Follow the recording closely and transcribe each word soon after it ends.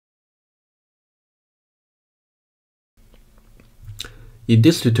In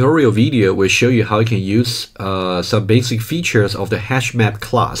this tutorial video, we'll show you how you can use some basic features of the HashMap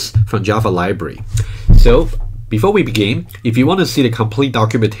class from Java library. So before we begin, if you want to see the complete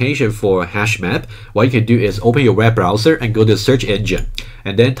documentation for HashMap, what you can do is open your web browser and go to the search engine,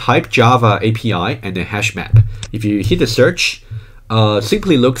 and then type Java API and then HashMap. If you hit the search,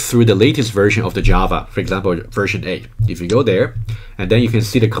 simply look through the latest version of the Java, for example, version 8. If you go there, and then you can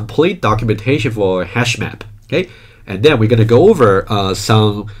see the complete documentation for HashMap. Okay, and then we're going to go over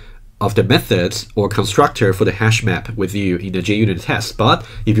some of the methods or constructor for the HashMap with you in the JUnit test. But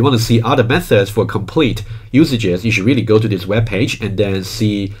if you want to see other methods for complete usages, you should really go to this web page and then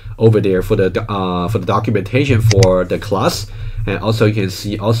see over there for the documentation for the class, and also you can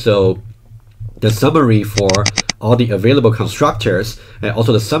see also the summary for all the available constructors and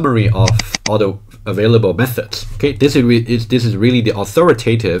also the summary of all the available methods. Okay, this is really the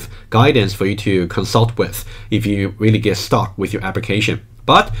authoritative guidance for you to consult with if you really get stuck with your application.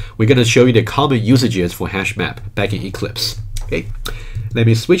 But we're going to show you the common usages for HashMap back in Eclipse. Okay, let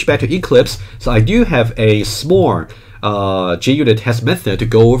me switch back to Eclipse. So I do have a small JUnit test method to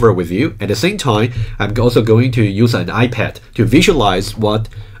go over with you. At the same time, I'm also going to use an iPad to visualize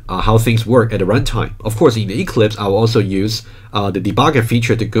how things work at the runtime. Of course, in the Eclipse, I will also use the debugger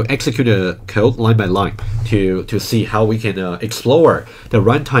feature to go execute the code line by line to see how we can explore the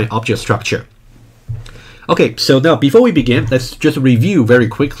runtime object structure. Okay, so now before we begin, let's just review very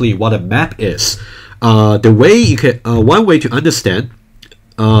quickly what a map is. The way you can one way to understand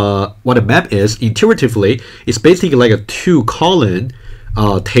what a map is intuitively is basically like a two-column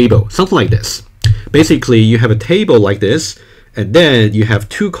table, something like this. Basically, you have a table like this, and then you have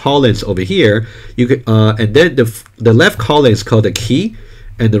two columns over here. You can, and then the left column is called the key,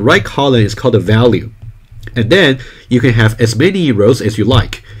 and the right column is called the value. And then you can have as many rows as you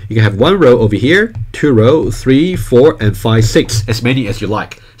like. You can have one row over here, two rows, 3, 4, and 5, 6, as many as you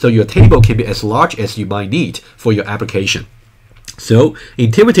like. So your table can be as large as you might need for your application. So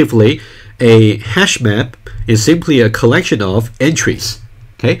intuitively, a hash map is simply a collection of entries.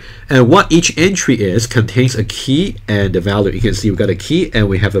 Okay, and what each entry is contains a key and a value. You can see we've got a key and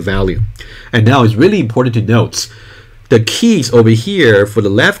we have a value. And now it's really important to note the keys over here for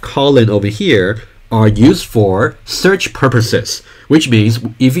the left column over here are used for search purposes, which means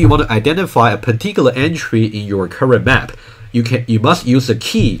if you want to identify a particular entry in your current map, you must use a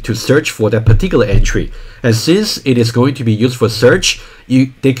key to search for that particular entry. And since it is going to be used for search,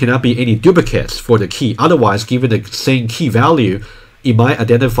 there cannot be any duplicates for the key. Otherwise, given the same key value, it might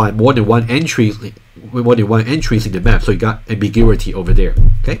identify more than one entries in the map, so you got ambiguity over there.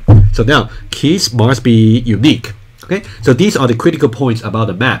 Okay, so now keys must be unique. Okay, so these are the critical points about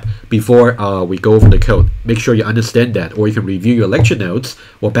the map before we go over the code. Make sure you understand that, or you can review your lecture notes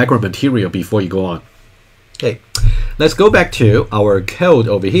or background material before you go on. Okay, let's go back to our code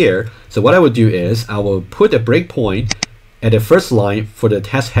over here. So what I will do is I will put a breakpoint at the first line for the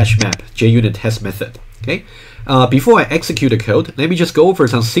test HashMap JUnit test method. Okay. Before I execute the code, let me just go over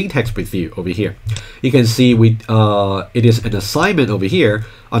some syntax with you over here. You can see it is an assignment over here.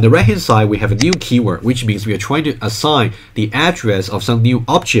 On the right hand side, we have a new keyword, which means we are trying to assign the address of some new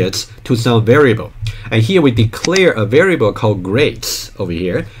objects to some variable. And here we declare a variable called grades over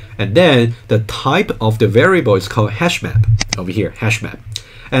here. And then the type of the variable is called HashMap over here, HashMap.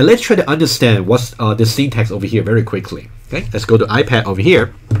 And let's try to understand what's the syntax over here very quickly. Okay, let's go to iPad over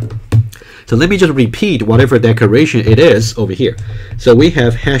here. So let me just repeat whatever declaration it is over here. So we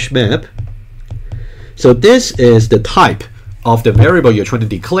have HashMap. So this is the type of the variable you're trying to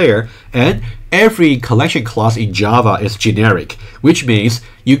declare, and every collection class in Java is generic, which means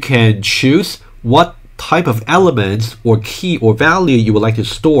you can choose what type of elements or key or value you would like to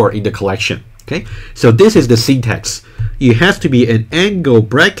store in the collection. Okay, so this is the syntax. It has to be an angle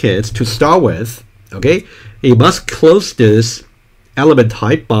bracket to start with. Okay, it must close this element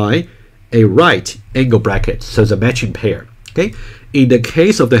type by a right angle bracket, so it's a matching pair. Okay, in the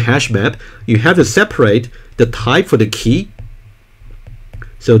case of the HashMap, you have to separate the type for the key.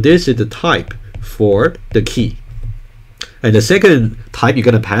 So this is the type for the key, and the second type you're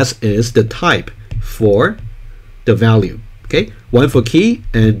going to pass is the type for the value. Okay, one for key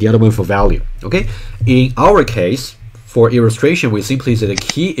and the other one for value. Okay, in our case, for illustration, we simply say the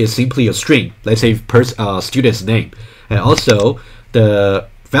key is simply a string, let's say student's name, and also the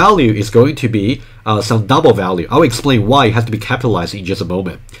value is going to be some double value. I'll explain why it has to be capitalized in just a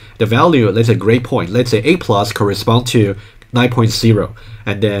moment. The value, let's say grade point, let's say A plus corresponds to 9.0,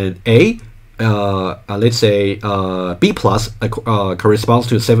 and then A, let's say B plus corresponds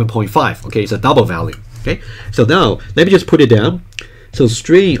to 7.5. Okay, it's a double value. Okay, so now let me just put it down. So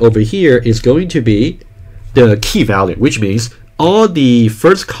string over here is going to be the key value, which means all the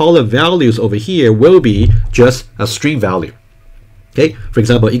first column values over here will be just a string value. Okay, for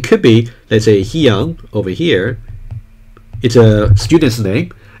example, it could be, let's say, Hyang over here. It's a student's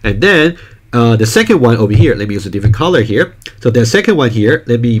name, and then the second one over here, let me use a different color here. So the second one here,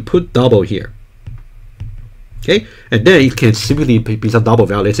 let me put double here. Okay, and then it can simply be some double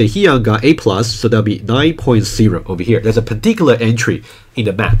value. Let's say Hyang got A+, so that'll be 9.0 over here. There's a particular entry in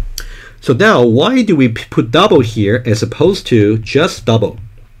the map. So now, why do we put double here as opposed to just double?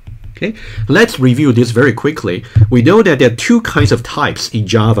 Okay, let's review this very quickly. We know that there are two kinds of types in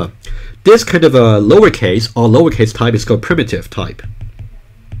Java. This kind of a lowercase type is called primitive type.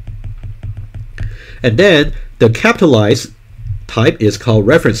 And then the capitalized type is called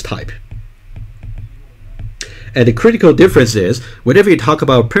reference type. And the critical difference is, whenever you talk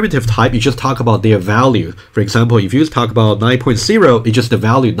about primitive type, you just talk about their value. For example, if you talk about 9.0, it's just the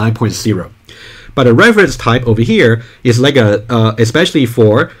value 9.0. But a reference type over here is like a, especially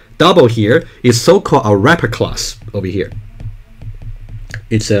for double here, is so-called a wrapper class over here.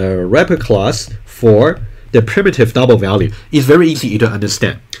 It's a wrapper class for the primitive double value. It's very easy to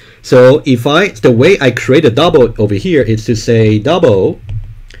understand. So the way I create a double over here is to say double,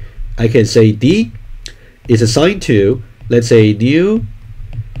 I can say D is assigned to, let's say, new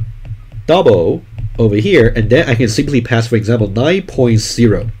double over here, and then I can simply pass, for example,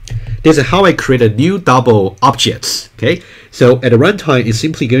 9.0. This is how I create a new double objects. Okay, so at the runtime, it's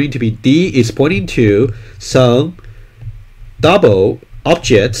simply going to be D is pointing to some double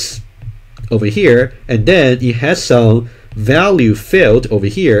objects over here, and then it has some value field over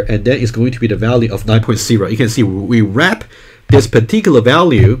here, and then it's going to be the value of 9.0. You can see we wrap this particular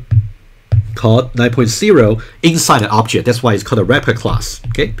value called 9.0 inside an object. That's why it's called a wrapper class.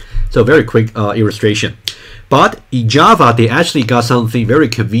 Okay, so very quick illustration. But in Java, they actually got something very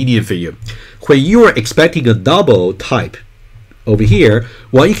convenient for you. When you are expecting a double type over here,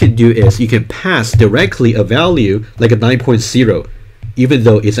 what you can do is you can pass directly a value like a 9.0, even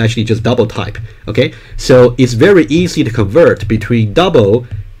though it's actually just double type. Okay, so it's very easy to convert between double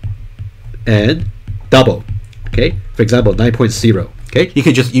and double. Okay, for example, 9.0. Okay, you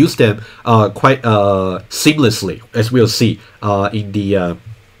can just use them quite seamlessly, as we'll see in the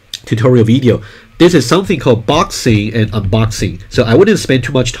tutorial video. This is something called boxing and unboxing. So I wouldn't spend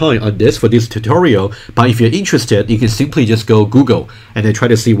too much time on this for this tutorial, but if you're interested, you can simply just go Google and then try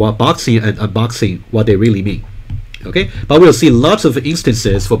to see what boxing and unboxing, what they really mean. Okay, but we'll see lots of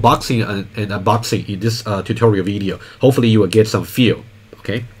instances for boxing and unboxing in this tutorial video. Hopefully you will get some feel.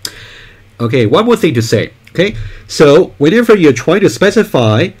 Okay, one more thing to say. Okay, so whenever you're trying to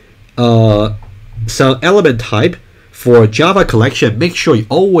specify some element type for Java collection, make sure you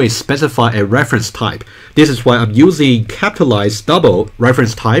always specify a reference type. This is why I'm using capitalized double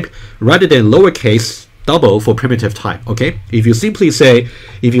reference type rather than lowercase double for primitive type. Okay, if you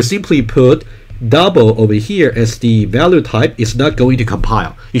simply put double over here as the value type, it's not going to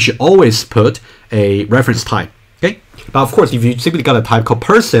compile. You should always put a reference type. Okay, but of course, if you simply got a type called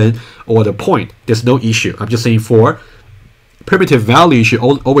person or the point, there's no issue. I'm just saying for primitive value, you should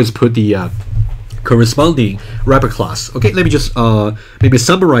always put the corresponding wrapper class. Okay, let me just maybe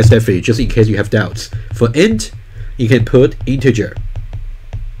summarize that for you, just in case you have doubts. For int, you can put integer.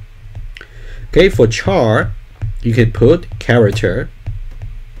 Okay, for char, you can put character.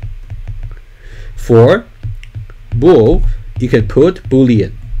 For bool, you can put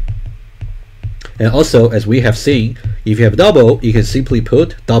boolean. And also, as we have seen, if you have double, you can simply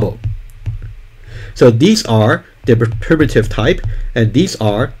put double. So these are the primitive type, and these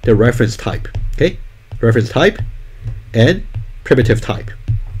are the reference type. Okay, reference type and primitive type.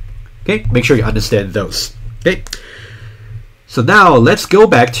 Okay, make sure you understand those. Okay, so now let's go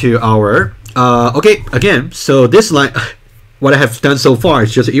back to our again. So this line, what I have done so far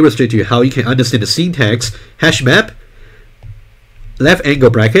is just to illustrate to you how you can understand the syntax. HashMap, left angle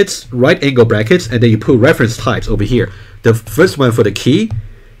brackets, right angle brackets, and then you put reference types over here. The first one for the key,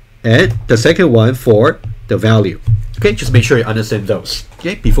 and the second one for the value. Okay, just make sure you understand those.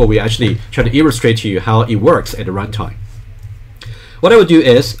 Okay, before we actually try to illustrate to you how it works at the runtime. What I will do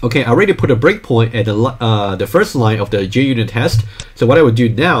is, okay, I already put a breakpoint at the first line of the JUnit test. So what I will do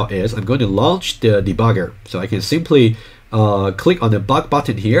now is I'm going to launch the debugger. So I can simply click on the bug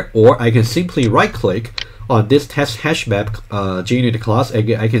button here, or I can simply right click on this test HashMap JUnit class.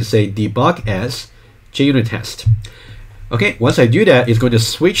 I can say debug as JUnit test. Okay, once I do that, it's going to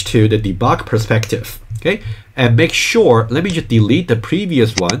switch to the debug perspective. Okay, and make sure, let me just delete the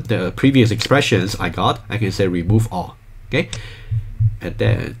previous one, the previous expressions I got. I can say remove all. Okay, and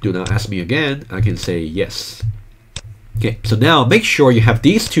then do not ask me again. I can say yes. Okay, so now make sure you have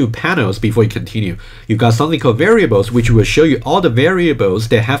these two panels before you continue. You've got something called variables, which will show you all the variables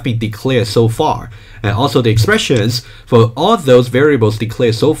that have been declared so far, and also the expressions for all those variables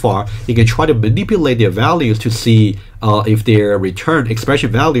declared so far. You can try to manipulate their values to see if their return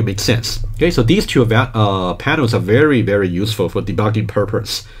expression value makes sense. Okay, so these two panels are very, very useful for debugging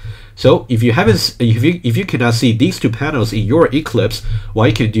purpose. So if you cannot see these two panels in your Eclipse, what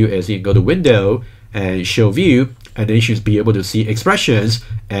you can do is you can go to Window and Show View, and then you should be able to see expressions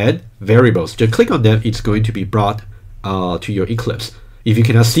and variables. Just click on them, it's going to be brought to your Eclipse. If you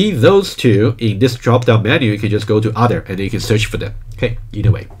cannot see those two in this drop-down menu, you can just go to Other, and then you can search for them. Okay,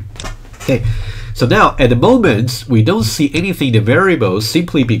 either way. Okay, so now at the moment we don't see anything in the variables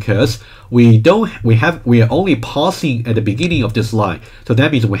simply because we are only pausing at the beginning of this line. So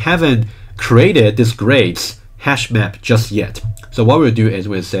that means we haven't created this grades hash map just yet. So what we'll do is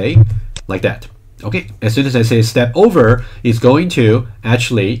we'll say like that. Okay, as soon as I say step over, it's going to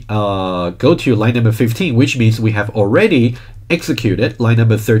actually go to line number 15, which means we have already executed line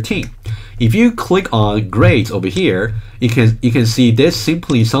number 13. If you click on grades over here, you can see there's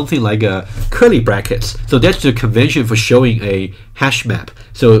simply something like a curly brackets. So that's the convention for showing a hash map.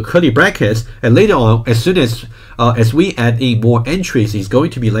 So curly brackets, and later on, as soon as we add in more entries, it's going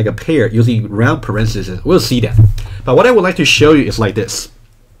to be like a pair using round parentheses. We'll see that. But what I would like to show you is like this.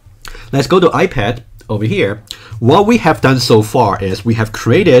 Let's go to iPad over here. What we have done so far is we have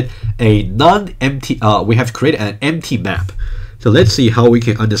created a non-empty. We have created an empty map. So let's see how we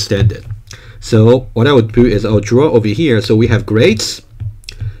can understand it. So what I would do is I'll draw over here. So we have grades,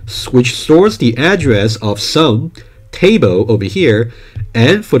 which stores the address of some table over here,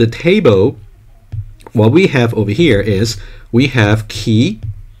 and for the table, what we have over here is we have key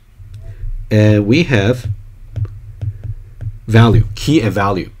and we have value, key and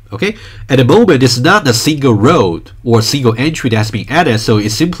value. Okay, at the moment it's not a single row or a single entry that's being added, so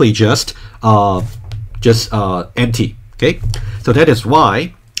it's simply just empty. Okay, so that is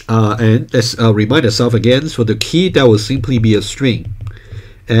why, and let's remind ourselves again. For the key, that will simply be a string,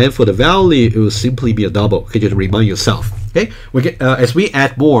 and for the value, it will simply be a double. Okay, just remind yourself. Okay, we get as we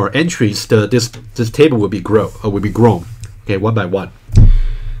add more entries, this table will be grown. Okay, one by one.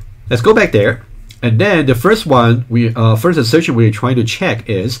 Let's go back there. And then the first one, first assertion we're trying to check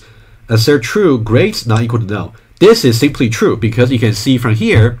is assert true, grades not equal to null. This is simply true because you can see from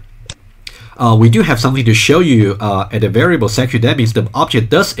here, we do have something to show you at the variable section. That means the object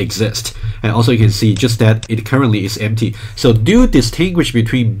does exist. And also you can see just that it currently is empty. So do distinguish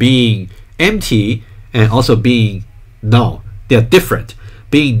between being empty and also being null. They are different.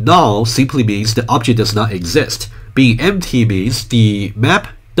 Being null simply means the object does not exist. Being empty means the map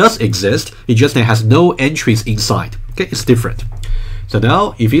does exist, it just has no entries inside. Okay, it's different. So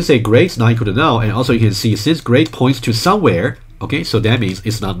now if you say grades not equal to null, and also you can see since grade points to somewhere, okay, so that means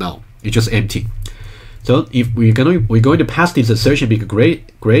it's not null, it's just empty. So if we're going to pass this assertion because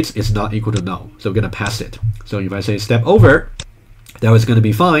grades is not equal to null, so we're going to pass it. So if I say step over, that was going to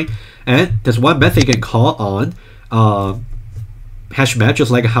be fine. And there's one method you can call on hash map,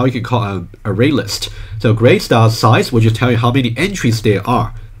 just like how you can call an array list. So grades.size will just tell you how many entries there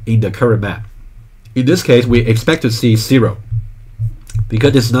are in the current map. In this case, we expect to see 0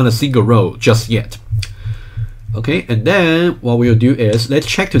 because it's not a single row just yet. Okay, and then what we'll do is let's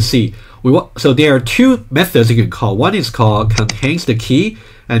check to see. So there are two methods you can call. One is called contains the key,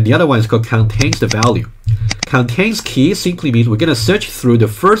 and the other one is called contains the value. Contains key simply means we're going to search through the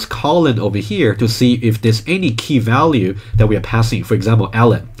first column over here to see if there's any key value that we are passing. For example,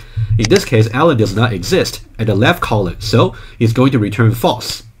 Alan. In this case, Alan does not exist at the left column, so it's going to return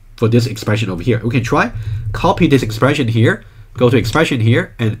false for this expression over here. We can try copy this expression here, go to expression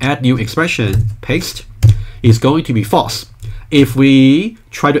here, and add new expression, paste. It's going to be false. If we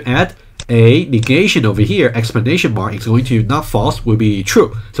try to add a negation over here, explanation mark, is going to not false, will be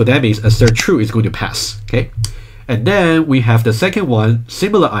true. So that means assert true is going to pass. Okay, and then we have the second one,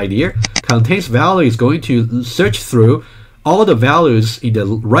 similar idea. Contains value is going to search through all the values in the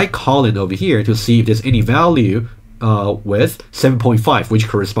right column over here to see if there's any value with 7.5, which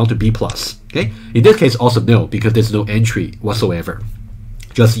correspond to B+. Okay, in this case also no, because there's no entry whatsoever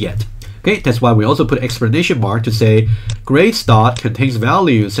just yet. Okay, that's why we also put explanation mark to say grades dot contains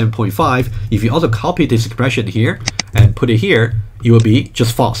value 7.5. If you also copy this expression here and put it here, it will be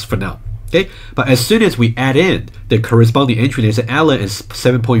just false for now. Okay, but as soon as we add in the corresponding entry that says Alan is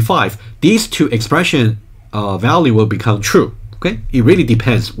 7.5, these two expression value will become true. Okay, it really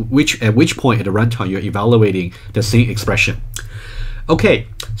depends at which point at the runtime you're evaluating the same expression. Okay,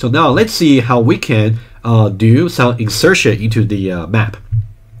 so now let's see how we can do some insertion into the map.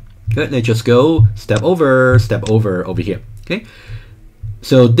 Okay, let's just go step over over here. Okay,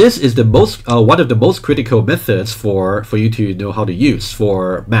 so this is the most one of the most critical methods for you to know how to use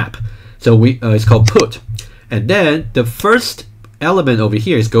for map. So it's called put, and then the first element over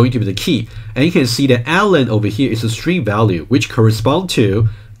here is going to be the key, and you can see that ln over here is a string value which correspond to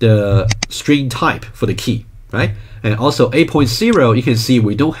the string type for the key, right? And also 8.0, you can see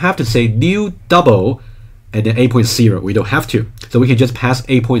we don't have to say new double and then 8.0, we don't have to, so we can just pass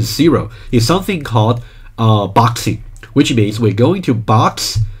 8.0. It's something called boxing, which means we're going to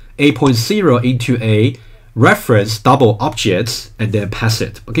box 8.0 into a reference double objects and then pass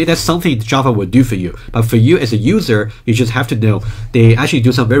it. Okay, that's something Java will do for you, but for you as a user, you just have to know they actually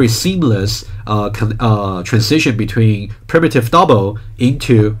do some very seamless transition between primitive double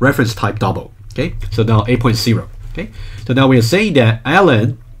into reference type double. Okay, so now 8.0. Okay, so now we are saying that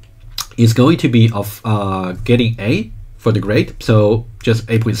ln is going to be of getting A for the grade, so just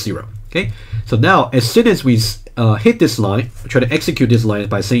 8.0. Okay, so now as soon as we hit this line, try to execute this line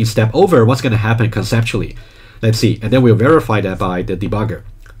by saying step over, what's going to happen conceptually? Let's see, and then we'll verify that by the debugger.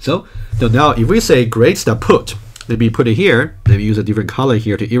 So now if we say grades.put, let me put it here, let me use a different color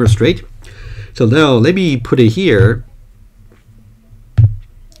here to illustrate. So now let me put it here.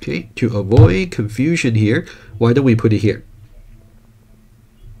 Okay, to avoid confusion here, why don't we put it here?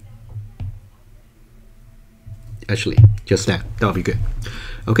 Actually, just that'll be good.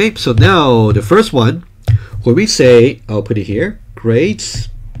 Okay, so now the first one, where we say, I'll put it here, grades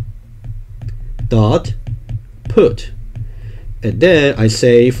dot put, and then I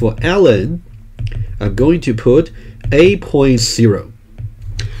say for ln, I'm going to put 8.0.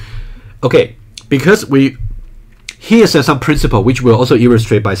 Okay, because here's some principle which we'll also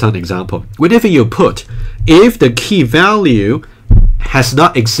illustrate by some example. Whenever you put, if the key value has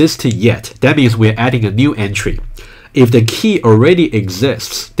not existed yet, that means we're adding a new entry. If the key already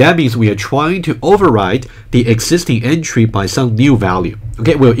exists, that means we are trying to override the existing entry by some new value.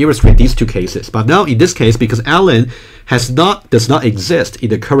 Okay, we'll illustrate these two cases. But now in this case, because ln does not exist in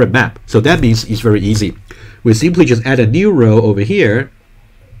the current map, so that means it's very easy. We simply just add a new row over here,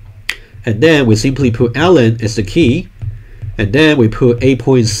 and then we simply put ln as the key, and then we put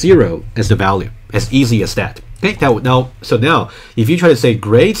 8.0 as the value. As easy as that. Okay, so now if you try to say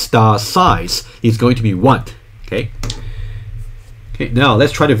grades.size is going to be 1. Okay, now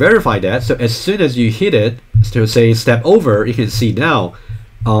let's try to verify that. So as soon as you hit it to say step over, you can see now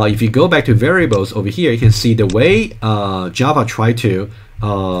if you go back to variables over here, you can see the way Java tried to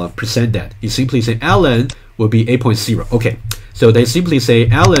present that. You simply say ln will be 8.0. Okay, so they simply say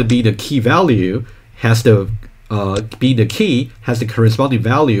ln being the key value has the being the key has the corresponding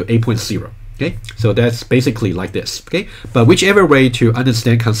value 8.0. Okay, so that's basically like this. Okay, but whichever way to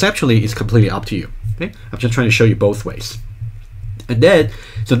understand conceptually is completely up to you. Okay, I'm just trying to show you both ways. And then,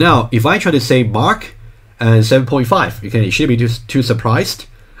 so now if I try to say mark and 7.5, okay, you shouldn't be too surprised.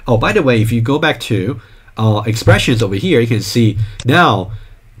 Oh, by the way, if you go back to expressions over here, you can see now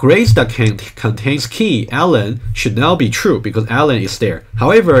grades that contains key ln should now be true because ln is there.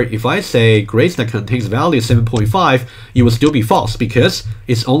 However, if I say grades that contains value 7.5, it will still be false because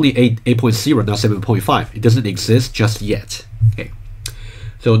it's only 8.0, not 7.5. It doesn't exist just yet. Okay.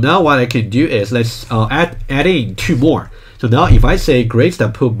 So now what I can do is let's add in two more. So now if I say grades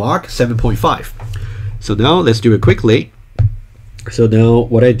that put mark 7.5. So now let's do it quickly. So now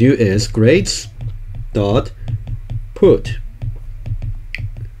what I do is grades dot put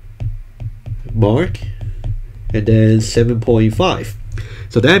mark and then 7.5.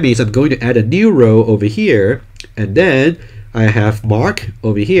 So that means I'm going to add a new row over here, and then I have mark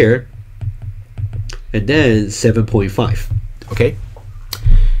over here and then 7.5. Okay.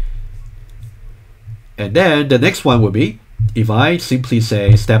 And then the next one will be, if I simply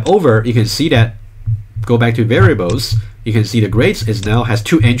say step over, you can see that, go back to variables, you can see the grades now has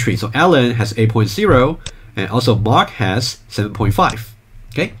two entries. So ln has 8.0 and also mark has 7.5.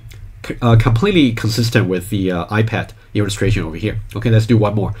 Okay, completely consistent with the iPad illustration over here. Okay, let's do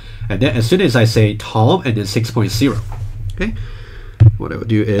one more. And then as soon as I say Tom and then 6.0. Okay, what I will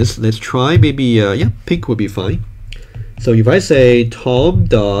do is let's try maybe yeah, pink would be fine. So if I say Tom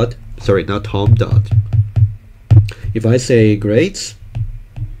dot, sorry, not Tom dot. If I say grades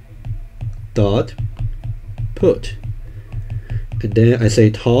dot put, and then I say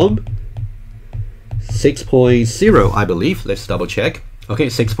Tom 6.0, I believe. Let's double check. Okay,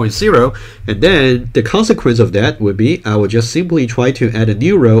 6.0, and then the consequence of that would be I will just simply try to add a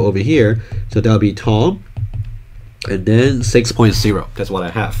new row over here. So that'll be Tom and then 6.0. That's what I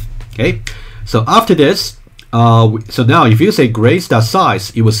have. Okay, so after this, so now if you say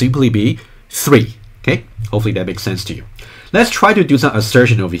grades.size, it will simply be 3. Okay, hopefully that makes sense to you. let's try to do some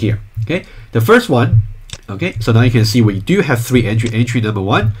assertion over here. Okay, the first one. Okay, so now you can see we do have 3 entries. Entry number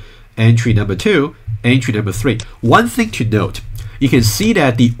 1, entry number 2, entry number 3. One thing to note, you can see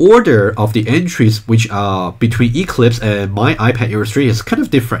that the order of the entries which are between Eclipse and my iPad Illustrator is kind of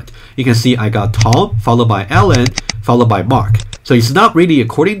different. You can see I got Tom, followed by Alan, followed by Mark. So it's not really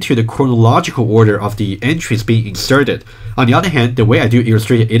according to the chronological order of the entries being inserted. On the other hand, the way I do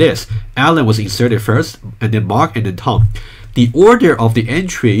Illustrator, it is Alan was inserted first, and then Mark, and then Tom. The order of the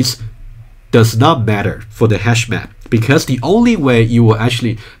entries does not matter for the hash map, because the only way you will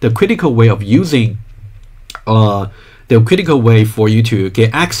actually, the critical way of using the critical way for you to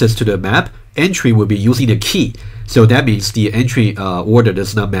get access to the map entry will be using the key. So that means the entry order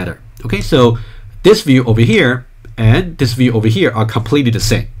does not matter. Okay, so this view over here and this view over here are completely the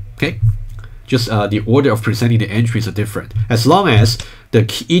same. Okay, just the order of presenting the entries are different. As long as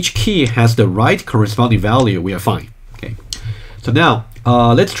each key has the right corresponding value, we are fine. Okay, so now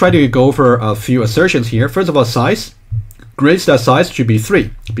let's try to go over a few assertions here. First of all, size. Grade.size should be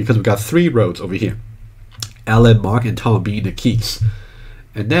 3 because we got 3 rows over here. Alan, Mark, and Tom being the keys.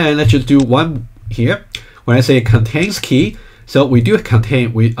 And then let's just do one here. When I say contains key, so we do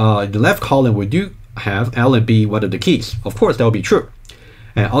contain, in the left column we do have Alan being one of the keys. Of course, that will be true.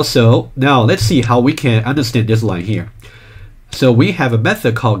 And also, now let's see how we can understand this line here. So we have a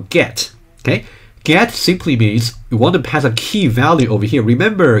method called get. Okay, get simply means we want to pass a key value over here.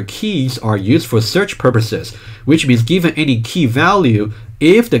 Remember, keys are used for search purposes, which means given any key value,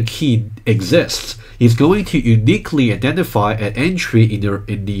 if the key exists, it's going to uniquely identify an entry in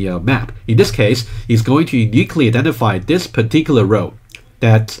the map. In this case, it's going to uniquely identify this particular row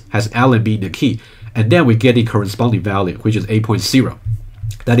that has Alan being the key, and then we get the corresponding value, which is 8.0.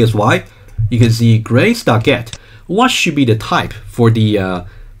 That is why you can see grades.get. What should be the type for the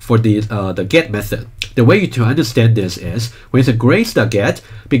get method? The way to understand this is with the grades.get,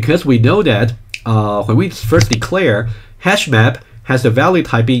 because we know that when we first declare HashMap has the value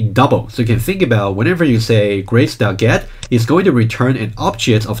type being double. So you can think about whenever you say grades.get, it's going to return an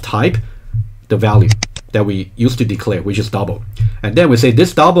object of type the value that we used to declare, which is double. And then we say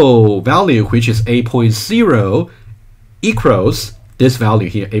this double value, which is 8.0, equals this value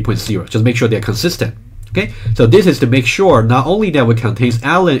here, 8.0. Just make sure they're consistent. Okay, so this is to make sure not only that it contains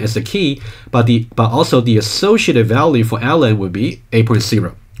Alan as the key, but also the associated value for Alan would be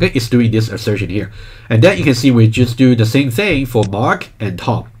 8.0. Okay, it's doing this assertion here. And then you can see we just do the same thing for Mark and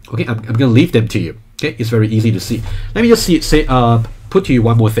Tom. Okay, I'm going to leave them to you. Okay, it's very easy to see. Let me just put to you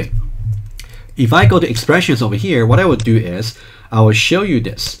one more thing. If I go to expressions over here, what I would do is I will show you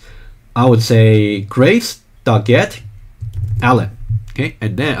this. I would say grades.get Alan. Okay,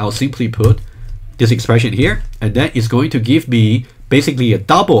 and then I'll simply put this expression here, and then it's going to give me basically a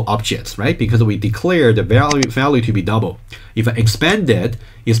double object, right? Because we declare the value to be double. If I expand it,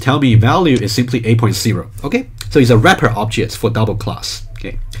 it's telling me value is simply 8.0. Okay, so it's a wrapper object for double class.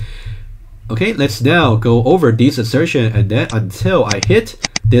 Okay, okay, let's now go over this assertion, and then until I hit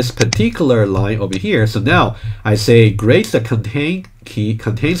this particular line over here. So now I say grades that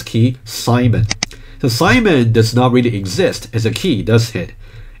contains key Simon. So Simon does not really exist as a key, does it?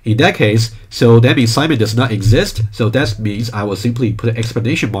 In that case, so that means Simon does not exist. So that means I will simply put an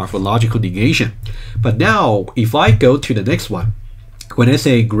exclamation mark for logical negation. But now, if I go to the next one, when I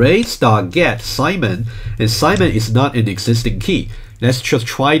say grades.get Simon, and Simon is not an existing key, let's just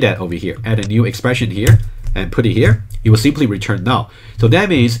try that over here. Add a new expression here and put it here. It will simply return null. So that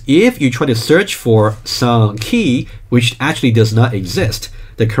means if you try to search for some key which actually does not exist,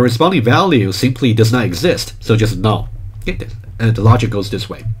 the corresponding value simply does not exist. So just null. Okay, and the logic goes this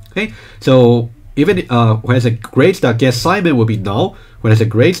way. Okay, so even when I say grades.get Simon will be null, when I say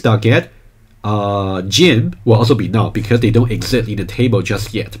grades.get Jim will also be null because they don't exist in the table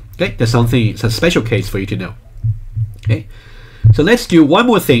just yet. Okay, that's something, it's a special case for you to know. Okay, so let's do one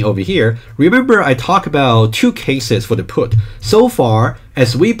more thing over here. Remember I talked about 2 cases for the put. So far,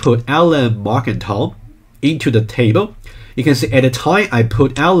 as we put Alan, Mark, and Tom into the table, you can see at the time I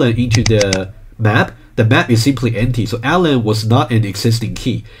put Alan into the map is simply empty. So Alan was not an existing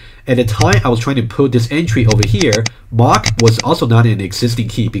key. At the time I was trying to put this entry over here, Mark was also not an existing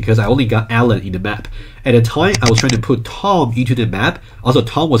key because I only got Alan in the map. At the time I was trying to put Tom into the map, also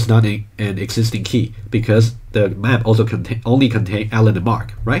Tom was not an existing key because the map also only contained Alan and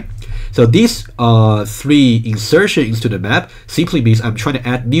Mark, right? So these 3 insertions into the map simply means I'm trying to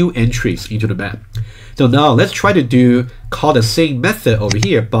add new entries into the map. So now let's try to call the same method over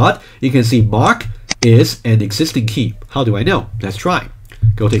here, but you can see Mark is an existing key. How do I know? Let's try.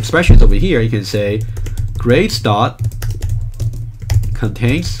 Go to expressions over here. You can say grades dot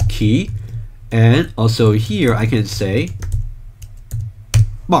contains key, and also here I can say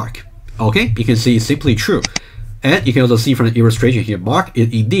mark. Okay, you can see it's simply true. And you can also see from the illustration here, mark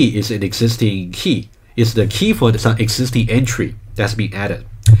indeed is an existing key. It's the key for some existing entry that's being added.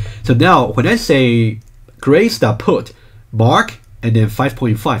 So now when I say grades.put mark and then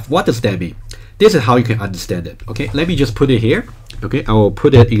 5.5, what does that mean? This is how you can understand it. Okay, let me just put it here. Okay, I will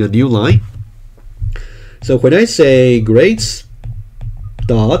put it in a new line. So when I say grades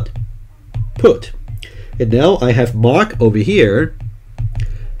dot put, and now I have mark over here,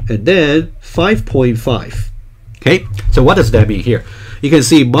 and then 5.5. Okay, so what does that mean here? You can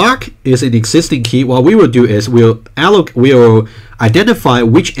see mark is an existing key. What we will do is we'll identify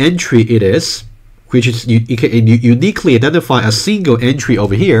which entry it is, which is you can uniquely identify a single entry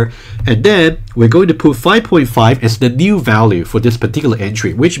over here, and then we're going to put 5.5 as the new value for this particular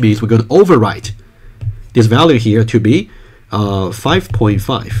entry, which means we're going to overwrite this value here to be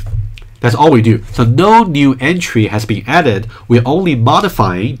 5.5. That's all we do. So no new entry has been added. We're only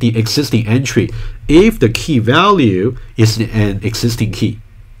modifying the existing entry if the key value is an existing key.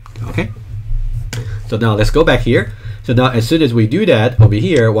 Okay. So now let's go back here. So now as soon as we do that over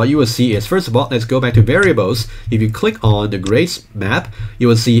here, what you will see is, first of all, let's go back to variables. If you click on the grades map, you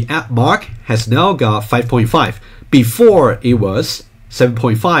will see mark has now got 5.5. Before it was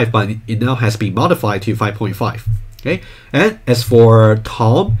 7.5, but it now has been modified to 5.5. Okay, and as for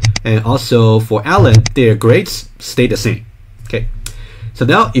Tom and also for Alan, their grades stay the same. Okay, so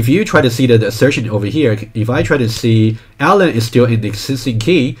now if you try to see the assertion over here, if I try to see Alan is still in the existing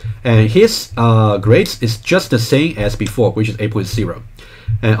key and his grades is just the same as before, which is 8.0,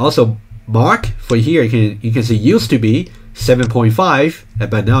 and also Mark for here you can see used to be 7.5,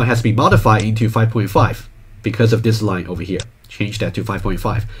 but now it has been modified into 5.5 because of this line over here. Change that to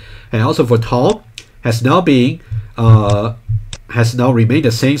 5.5, and also for Tom has now remained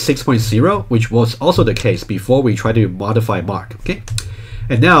the same 6.0, which was also the case before we try to modify Mark. Okay,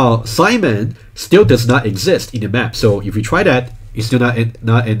 and now Simon still does not exist in the map. So if you try that, it's still not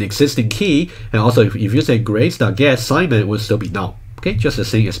an existing key. And also if you say grades.get, Simon will still be null. Okay, just the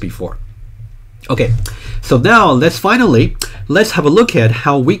same as before. Okay, so now let's have a look at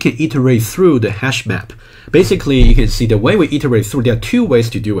how we can iterate through the hash map. Basically, you can see the way we iterate through, there are two ways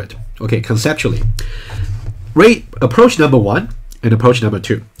to do it. Okay, conceptually. Approach number one and approach number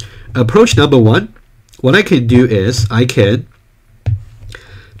two. Approach number one, what I can do is I can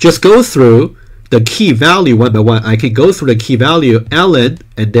just go through the key value one by one. I can go through the key value Alan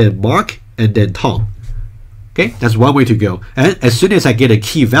and then Mark and then Tom. Okay, that's one way to go. And as soon as I get a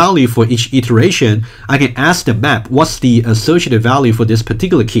key value for each iteration, I can ask the map what's the associated value for this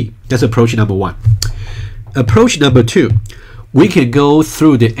particular key. That's approach number one. Approach number two, we can go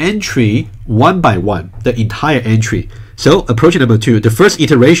through the entry one by one, the entire entry. So approach number two, the first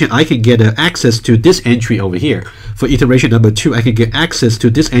iteration, I can get access to this entry over here. For iteration number two, I can get access to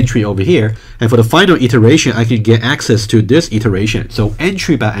this entry over here. And for the final iteration, I can get access to this iteration. So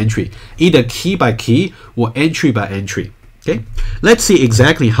entry by entry, either key by key or entry by entry. Okay, let's see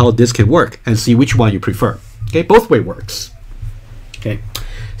exactly how this can work and see which one you prefer. Okay, both way works. Okay,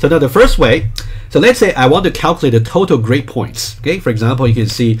 so now the first way, so let's say I want to calculate the total grade points. Okay, for example, you can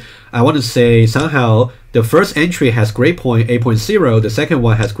see I want to say somehow the first entry has grade point 8.0, the second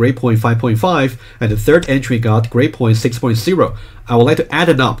one has grade point 5.5, and the third entry got grade point 6.0. I would like to add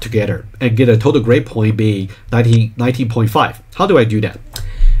them up together and get a total grade point being 19.5. How do I do that?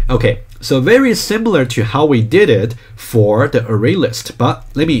 Okay, so very similar to how we did it for the array list, but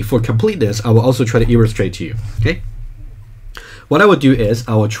for completeness, I will also try to illustrate to you. Okay, what I will do is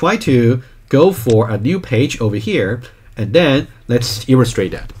I will try to go for a new page over here, and then let's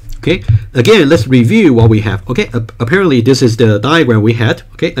illustrate that. Okay, again, let's review what we have. Okay, apparently this is the diagram we had.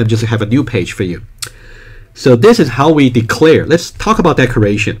 Okay, let me just have a new page for you. So this is how we declare. Let's talk about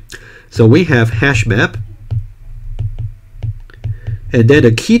declaration. So we have HashMap, and then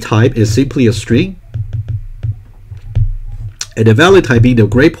the key type is simply a string, and the value type being the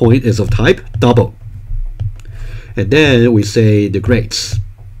grade point is of type double, and then we say the grades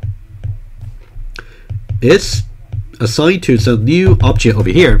is assigned to some new object over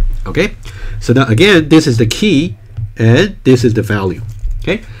here. Okay, so now again, this is the key and this is the value.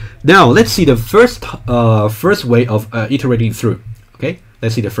 Okay, now let's see the first way of iterating through. Okay,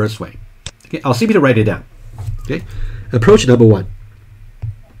 let's see the first way. Okay, I'll simply write it down. Okay, approach number one.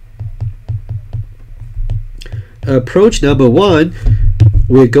 Approach number one,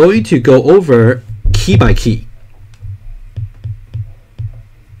 we're going to go over key by key.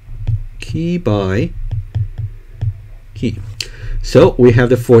 Key by key. So we have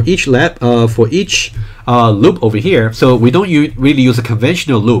the for each loop over here. So we don't really use a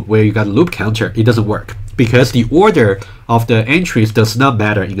conventional loop where you got a loop counter. It doesn't work. because the order of the entries does not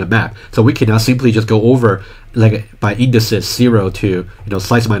matter in a map. So we cannot simply just go over like by indices 0 to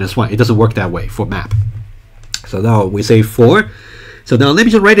slice minus 1. It doesn't work that way for map. So now we say for. So now let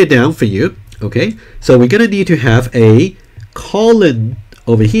me just write it down for you. Okay, so we're gonna need to have a colon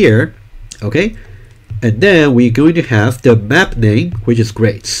over here. Okay, and then we're going to have the map name, which is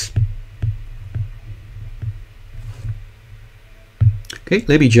grades. Okay,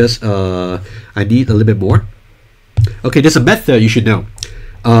 let me just I need a little bit more. Okay, there's a method you should know.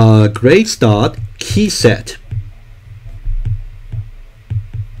 Grades dot key set.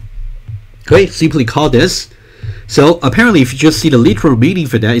 Okay, simply call this. So apparently, if you just see the literal meaning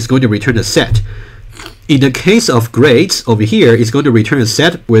for that, it's going to return a set. In the case of grades over here, it's going to return a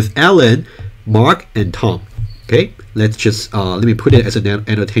set with Alan, Mark, and Tom. Okay, let's just let me put it as an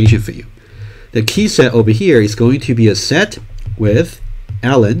annotation for you. The key set over here is going to be a set with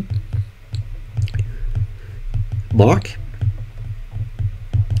Alan, Mark,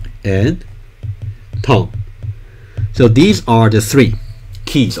 and Tom. So these are the 3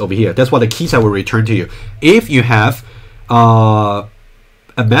 keys over here. That's what the key set will return to you. If you have a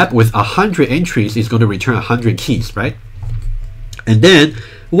map with 100 entries, it's going to return 100 keys, right? And then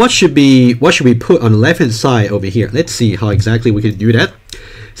what should we put on the left hand side over here? Let's see how exactly we can do that.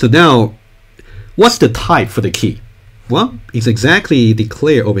 So now, what's the type for the key? Well, it's exactly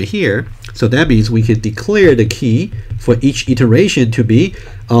declared over here. So that means we can declare the key for each iteration to be,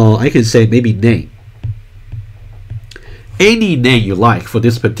 I can say maybe name. Any name you like for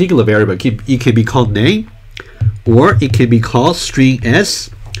this particular variable. It can be called name, or it can be called string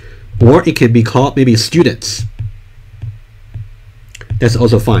s, or it can be called maybe students. That's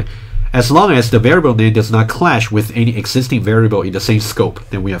also fine. As long as the variable name does not clash with any existing variable in the same scope,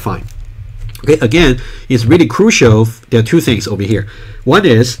 then we are fine. Okay, again, it's really crucial. There are 2 things over here. One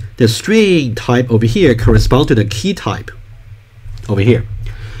is the string type over here corresponds to the key type over here.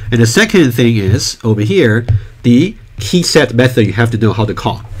 And the second thing is over here, the key set method you have to know how to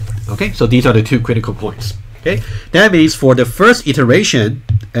call. Okay, so these are the 2 critical points. Okay, that means for the first iteration,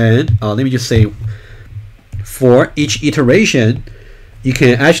 and let me just say for each iteration, you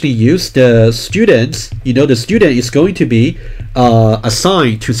can actually use the students. The student is going to be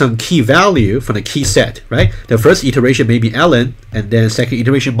assigned to some key value from the key set, right? The first iteration may be Alan, and then second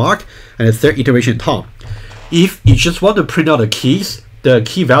iteration Mark, and the third iteration Tom. If you just want to print out the keys, the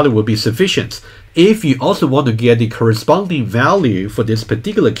key value will be sufficient. If you also want to get the corresponding value for this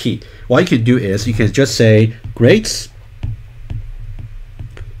particular key, what you can do is you can just say grades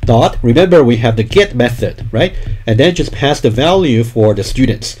dot, remember we have the get method, right? And then just pass the value for the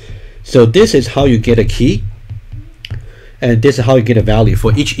students. So this is how you get a key, and this is how you get a value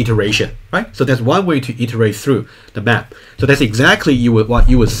for each iteration, right? So that's one way to iterate through the map. So that's exactly what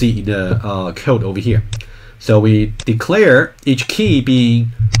you would see in the code over here. So we declare each key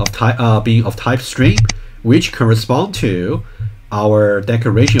being of type string, which correspond to our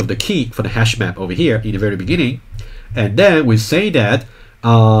declaration of the key for the hash map over here in the very beginning. And then we say that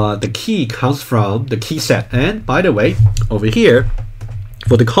the key comes from the key set. And by the way, over here,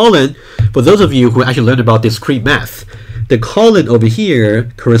 for the colon, for those of you who actually learned about discrete math, the colon over here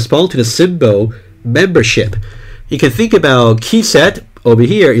corresponds to the symbol membership. You can think about key set over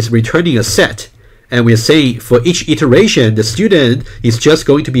here is returning a set. And we're saying for each iteration, the student is just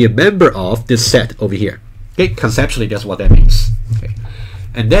going to be a member of this set over here. Okay, conceptually, that's what that means. Okay,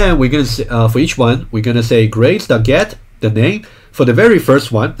 and then we're going to say, for each one, we're going to say grades.get the name. For the very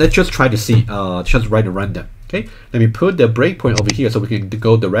first one, let's just try to see, just write a random. Okay, let me put the breakpoint over here so we can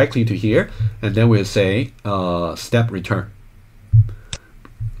go directly to here, and then we'll say step return.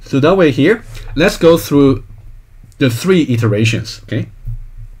 So that way here, let's go through the 3 iterations. Okay.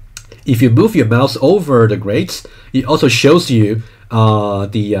 If you move your mouse over the grades, it also shows you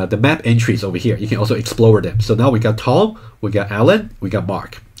the map entries over here. You can also explore them. So now we got Tom, we got Alan, we got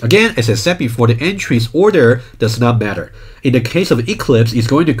Mark. Again, as I said before, the entries order does not matter. In the case of Eclipse, it's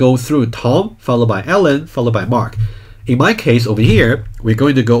going to go through Tom, followed by Alan, followed by Mark. In my case over here, we're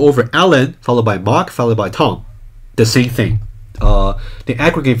going to go over Alan, followed by Mark, followed by Tom. The same thing. The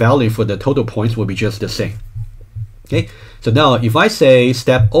aggregate value for the total points will be just the same. Okay, so now if I say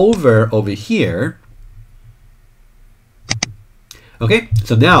step over here, okay,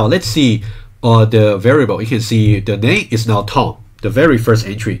 so now let's see the variable. You can see the name is now Tom, the very first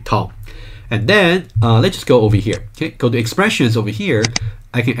entry, Tom. And then let's just go over here. Okay, go to expressions over here.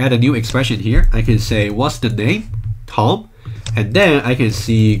 I can add a new expression here. I can say what's the name, Tom, and then I can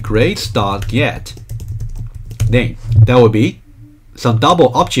see grades.get name. That would be some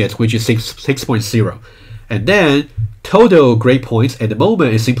double object, which is 6.0. And then total grade points at the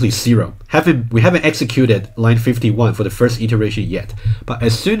moment is simply 0. We haven't executed line 51 for the first iteration yet. But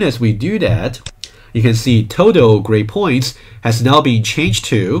as soon as we do that, you can see total grade points has now been changed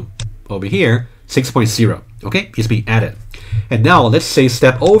to, over here, 6.0. Okay, it's being added. And now let's say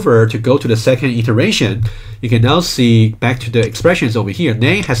step over to go to the second iteration. You can now see back to the expressions over here.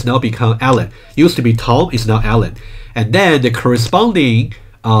 Name has now become Alan. Used to be Tom, is now Alan. And then the corresponding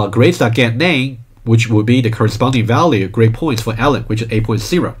grades.get name, which will be the corresponding value, grade points for Alan, which is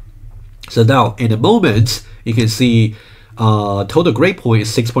 8.0. So now in a moment, you can see total grade point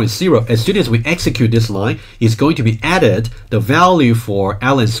is 6.0. As soon as we execute this line, it's going to be added the value for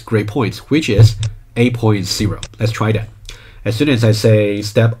Alan's grade points, which is 8.0. Let's try that. As soon as I say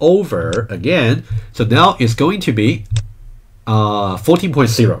step over again, so now it's going to be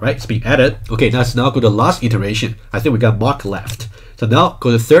 14.0, right? It's being added. Okay, let's now go to the last iteration. I think we got Mark left. So now go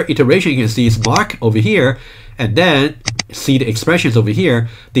to the third iteration, you can see it's Mark over here, and then see the expressions over here.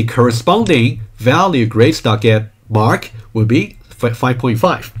 The corresponding value grades.get Mark will be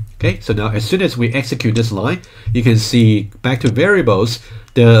 5.5. Okay, so now as soon as we execute this line, you can see back to variables,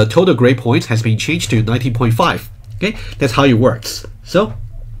 the total grade points has been changed to 19.5. Okay, that's how it works. So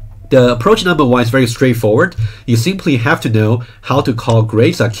the approach number 1 is very straightforward. You simply have to know how to call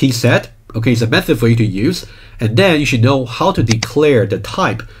grades.key set. Okay, it's a method for you to use. And then you should know how to declare the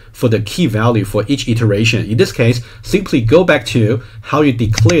type for the key value for each iteration. In this case, simply go back to how you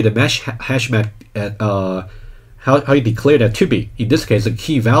declare the hash map at how you declare that to be. In this case, the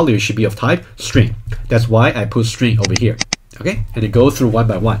key value should be of type string. That's why I put string over here. Okay, and then go through one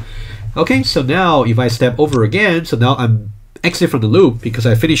by one. Okay, so now if I step over again, so now I'm exit from the loop because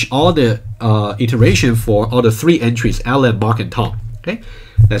I finished all the iteration for all the 3 entries, Alan, Mark, and Tom. Okay,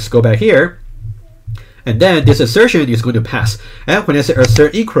 let's go back here. And then this assertion is going to pass. And when I say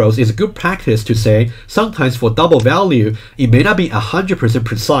assert equals, it's a good practice to say sometimes for double value, it may not be 100%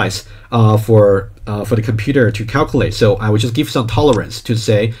 precise for the computer to calculate. So I will just give some tolerance to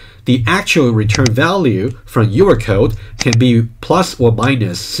say the actual return value from your code can be plus or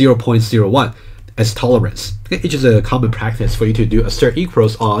minus 0.01 as tolerance. Okay? It's just a common practice for you to do assert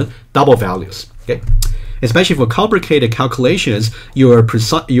equals on double values. Okay? Especially for complicated calculations, your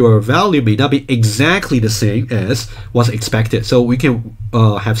value may not be exactly the same as what's expected. So we can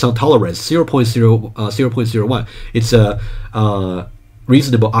have some tolerance, 0.01. It's a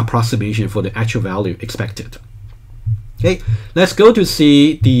reasonable approximation for the actual value expected. Okay, let's go to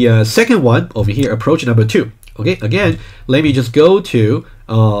see the second one over here, approach number 2. Okay, again, let me just go to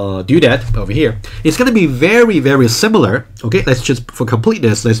do that over here. It's going to be very, very similar. Okay, let's just, for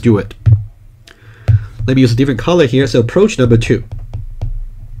completeness, let's do it. Let me use a different color here. So approach number 2.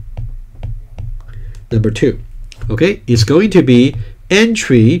 Number 2. Okay, it's going to be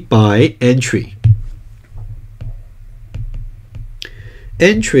entry by entry.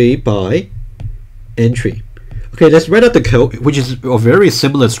 Entry by entry. Okay, let's write out the code, which is a very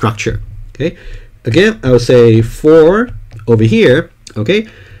similar structure. Okay, again, I'll say for over here. Okay,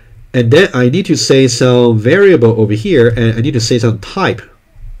 and then I need to say some variable over here, and I need to say some type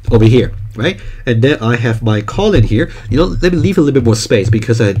over here, right? And then I have my colon here. You know, let me leave a little bit more space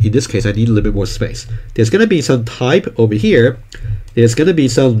because in this case I need a little bit more space. There's going to be some type over here. There's going to be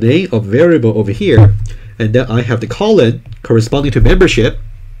some name of variable over here, and then I have the colon corresponding to membership.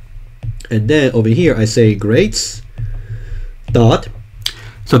 And then over here I say grades dot.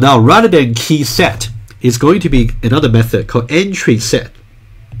 So now rather than key set, it's going to be another method called entry set.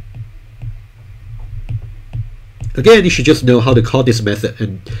 Again, you should just know how to call this method,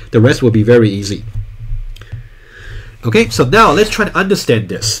 and the rest will be very easy. Okay, so now let's try to understand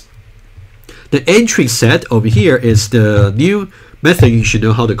this. The entry set over here is the new method you should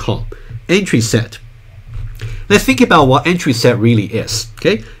know how to call. Entry set. Let's think about what entry set really is.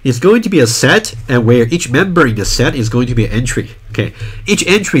 Okay, it's going to be a set, and where each member in the set is going to be an entry. Okay, each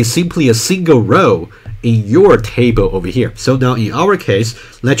entry is simply a single row in your table over here. So now in our case,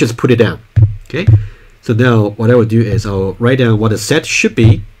 let's just put it down. Okay. So now what I will do is I'll write down what the set should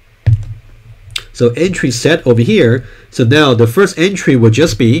be. So entry set over here. So now the first entry will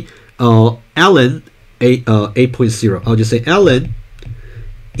just be Alan 8.0. I'll just say Alan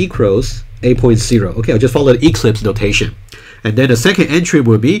equals 8.0. Okay, I'll just follow the eclipse notation. And then the second entry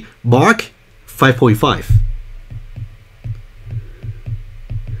will be Mark 5.5.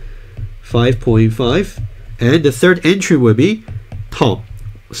 5.5. And the third entry will be Tom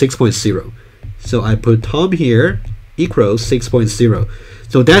 6.0. So I put Tom here equals 6.0.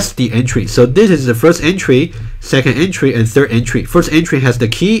 So that's the entry. So this is the first entry, second entry, and third entry. First entry has the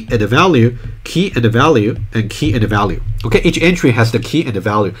key and the value, key and the value, and key and the value. Okay, each entry has the key and the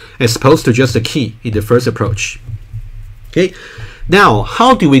value as opposed to just the key in the first approach. Okay, now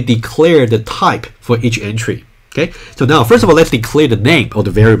how do we declare the type for each entry? Okay, so now first of all, let's declare the name of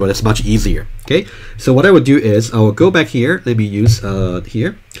the variable. That's much easier. Okay, so what I would do is I will go back here. Let me use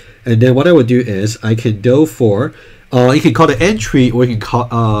here, and then what I would do is I can go for you can call the entry, or you can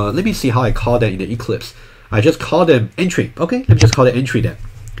call let me see how I call that in the Eclipse. I just call them entry. Okay, let me just call it entry then.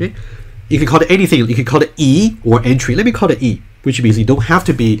 Okay, you can call it anything. You can call it E or entry. Let me call it E, which means you don't have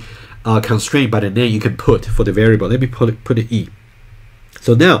to be constrained by the name you can put for the variable. Let me put it E.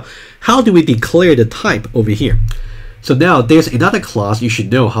 So now, how do we declare the type over here? So now there's another class you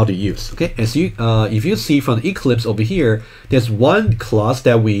should know how to use. Okay, as you if you see from the Eclipse over here, there's one class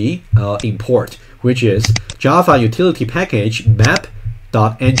that we import, which is Java utility package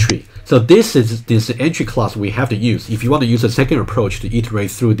map.entry. So this is entry class we have to use if you want to use a second approach to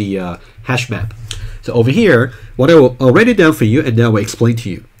iterate through the hash map. So over here, what I will already done for you, and then I will explain to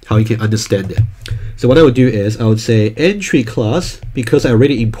you how you can understand it. So what I would do is I would say entry class, because I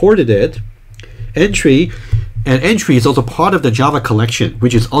already imported it, entry, and entry is also part of the Java collection,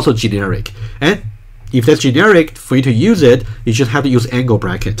 which is also generic. And if that's generic, for you to use it, you just have to use angle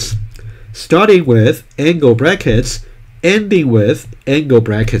brackets. Starting with angle brackets, ending with angle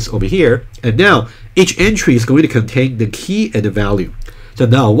brackets over here. And now each entry is going to contain the key and the value. So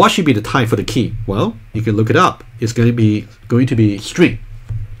now what should be the type for the key? Well, you can look it up. It's going to be string.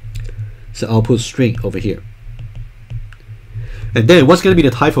 So I'll put string over here. And then what's going to be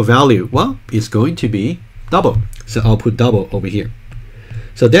the type of value? Well, it's going to be double. So I'll put double over here.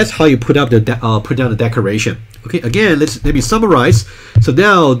 So that's how you put down the declaration. Okay, again, let me summarize. So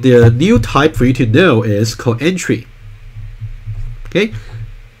now the new type for you to know is called entry. Okay,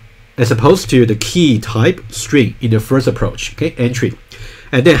 as opposed to the key type string in the first approach. Okay, entry.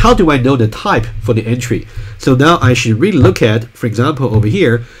 And then how do I know the type for the entry? So now I should really look at, for example, over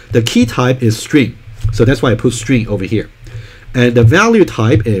here, the key type is string. So that's why I put string over here. And the value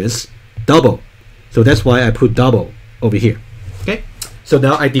type is double. So that's why I put double over here. Okay. So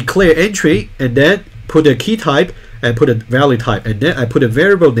now I declare entry and then put the key type and put a value type. And then I put a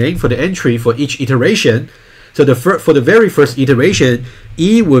variable name for the entry for each iteration. So for the very first iteration,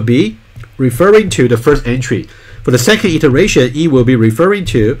 E will be referring to the first entry. For the second iteration, E will be referring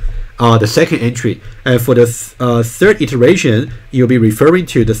to the second entry. And for the third iteration, you'll be referring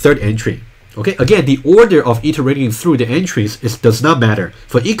to the third entry. Okay, again, the order of iterating through the entries does not matter.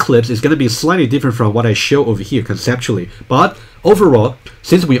 For Eclipse, it's going to be slightly different from what I show over here conceptually. But overall,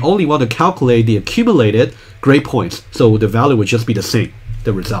 since we only want to calculate the accumulated grade points, so the value will just be the same,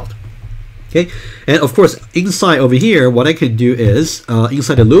 the result. Okay, and of course, inside over here, what I can do is,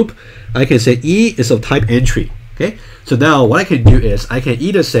 inside the loop, I can say E is of type entry. Okay, so now what I can do is I can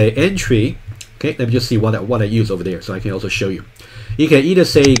either say entry. Okay, let me just see what I use over there, so I can also show you. You can either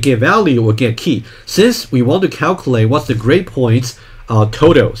say get value or get key. Since we want to calculate what's the grade points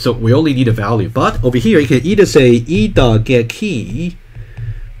total, so we only need a value. But over here, you can either say e.getKey,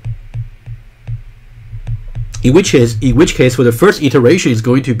 in which case for the first iteration is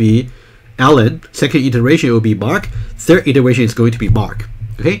going to be Alan, second iteration will be Mark, third iteration is going to be Mark.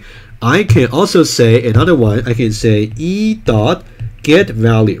 Okay, I can also say another one. I can say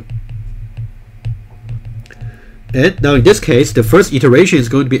e.getValue. And now in this case, the first iteration is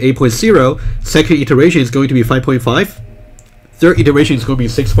going to be 8.0, second iteration is going to be 5.5, third iteration is going to be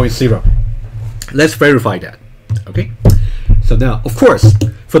 6.0. Let's verify that. Okay. So now, of course,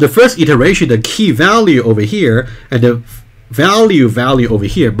 for the first iteration, the key value over here and the value over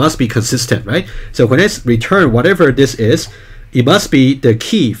here must be consistent, right? So when I return whatever this is, it must be the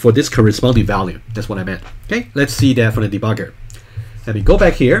key for this corresponding value. That's what I meant. Okay, let's see that from the debugger. Let me go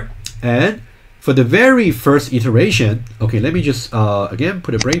back here, and for the very first iteration, okay, let me just again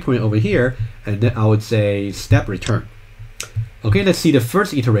put a breakpoint over here, and then I would say step return. Okay, let's see the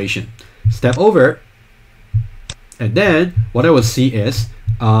first iteration. Step over, and then what I will see is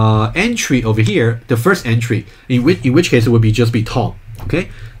entry over here, the first entry, in which case it would just be Tom. Okay,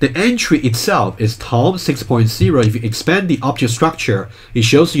 the entry itself is Tom 6.0. If you expand the object structure, it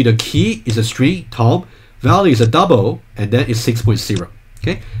shows you the key is a string Tom, value is a double, and then it's 6.0.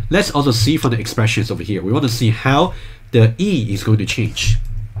 Okay, let's also see from the expressions over here. We want to see how the E is going to change.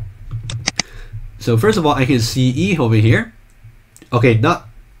 So first of all, I can see E over here. Okay, not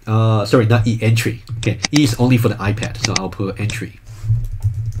E, entry. Okay, E is only for the iPad, so I'll put entry.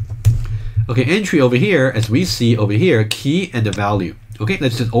 Okay, entry over here, as we see over here, key and the value. Okay,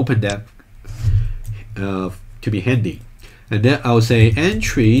 let's just open that to be handy. And then I'll say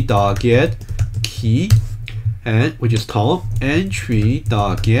entry.get key, and which is Tom,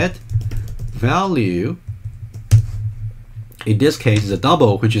 entry.get value. In this case, is a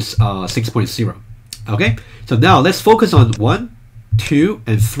double, which is 6.0. Okay, so now let's focus on 1, 2,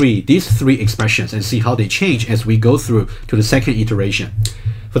 and 3, these 3 expressions, and see how they change as we go through to the second iteration.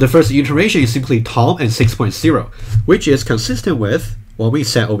 For the first iteration is simply Tom and 6.0, which is consistent with what we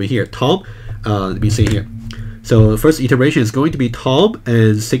said over here. Tom, let me see here. So the first iteration is going to be Tom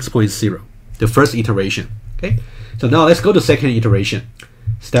and 6.0, the first iteration. Okay, so now let's go to second iteration.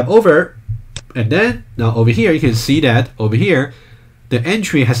 Step over, and then now over here you can see that over here the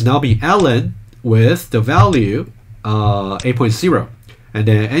entry has now been Alan with the value 8.0, and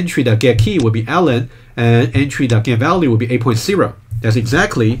then entry.getKey will be Alan, and entry.getValue will be 8.0. That's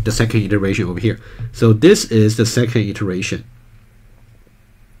exactly the second iteration over here. So this is the second iteration.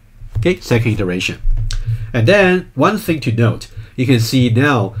 Okay, second iteration. And then one thing to note, you can see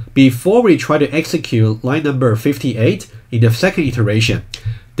now before we try to execute line number 58 in the second iteration,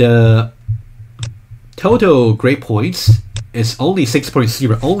 the total grade points is only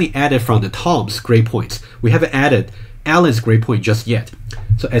 6.0, only added from the Tom's grade points. We haven't added Alan's grade point just yet.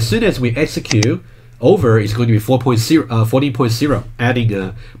 So as soon as we execute over, it's going to be 14.0,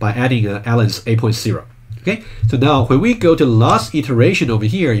 adding by adding Alan's 8.0. Okay, so now when we go to the last iteration over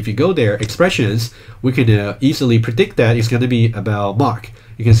here, if you go there, expressions, we can easily predict that it's going to be about Mark.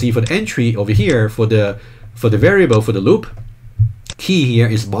 You can see for the entry over here, for the variable, for the loop, key here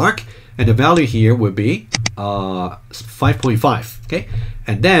is Mark, and the value here would be 5.5. Okay,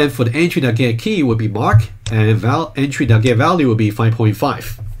 and then for the entry.getKey would be Mark, and entry.getValue will be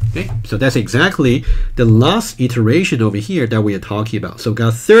 5.5. Okay, so that's exactly the last iteration over here that we are talking about. So we've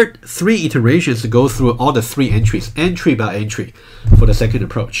got 3 iterations to go through all the 3 entries, entry by entry, for the second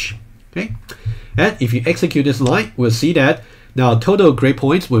approach. Okay, and if you execute this line, we'll see that now total grade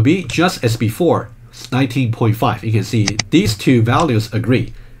points will be just as before, 19.5. You can see these 2 values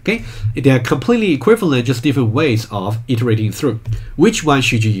agree. Okay, they are completely equivalent, just different ways of iterating through. Which one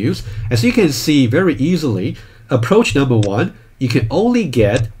should you use? As you can see very easily, approach number 1, you can only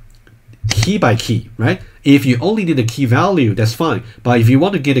get key by key, right? If you only need a key value, that's fine. But if you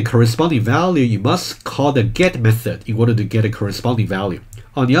want to get a corresponding value, you must call the get method in order to get a corresponding value.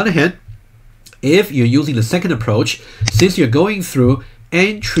 On the other hand, if you're using the second approach, since you're going through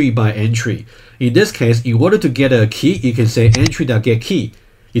entry by entry, in this case, in order to get a key, you can say entry.getKey.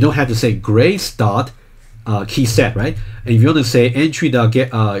 You don't have to say grades dot key set, right? And if you want to say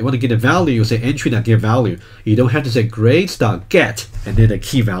entry.get, you want to get a value, you say entry.getValue. You don't have to say grades.get and then a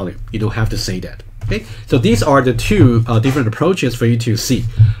key value. You don't have to say that. Okay, so these are the 2 different approaches for you to see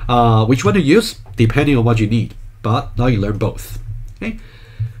which one to use depending on what you need. But now you learn both. Okay,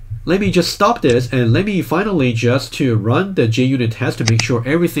 let me just stop this and let me finally just to run the JUnit test to make sure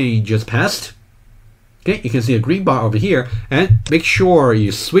everything just passed. Okay, you can see a green bar over here, and make sure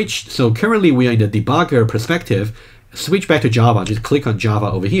you switch. So currently we are in the debugger perspective. Switch back to Java. Just click on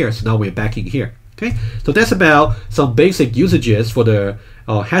Java over here. So now we're back in here. Okay, so that's about some basic usages for the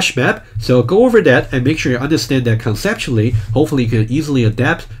HashMap. So go over that and make sure you understand that conceptually. Hopefully you can easily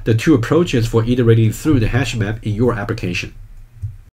adapt the 2 approaches for iterating through the HashMap in your application.